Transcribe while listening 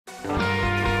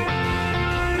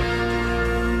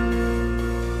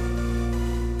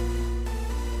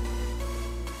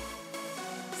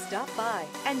stop by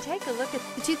and take a look at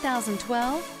the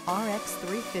 2012 RX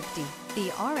 350. The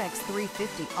RX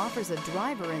 350 offers a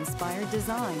driver-inspired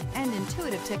design and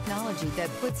intuitive technology that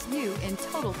puts you in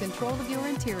total control of your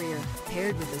interior.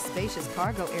 Paired with a spacious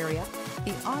cargo area,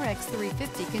 the RX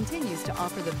 350 continues to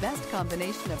offer the best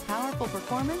combination of powerful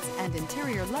performance and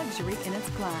interior luxury in its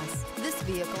class. This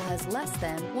vehicle has less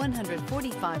than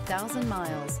 145,000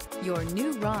 miles. Your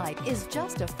new ride is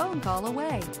just a phone call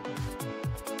away.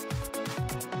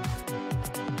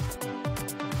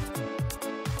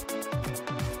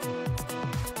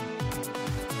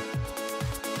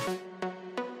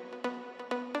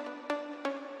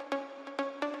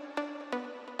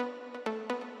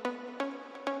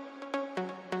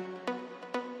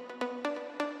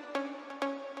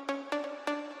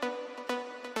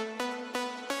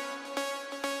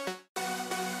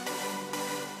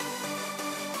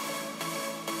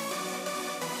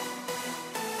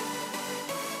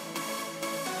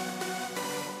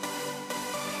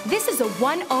 This is a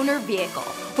one-owner vehicle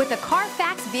with a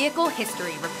Carfax Vehicle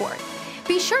History Report.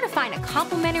 Be sure to find a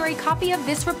complimentary copy of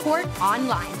this report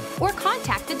online or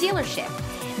contact the dealership.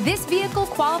 This vehicle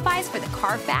qualifies for the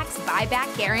Carfax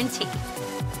Buyback Guarantee.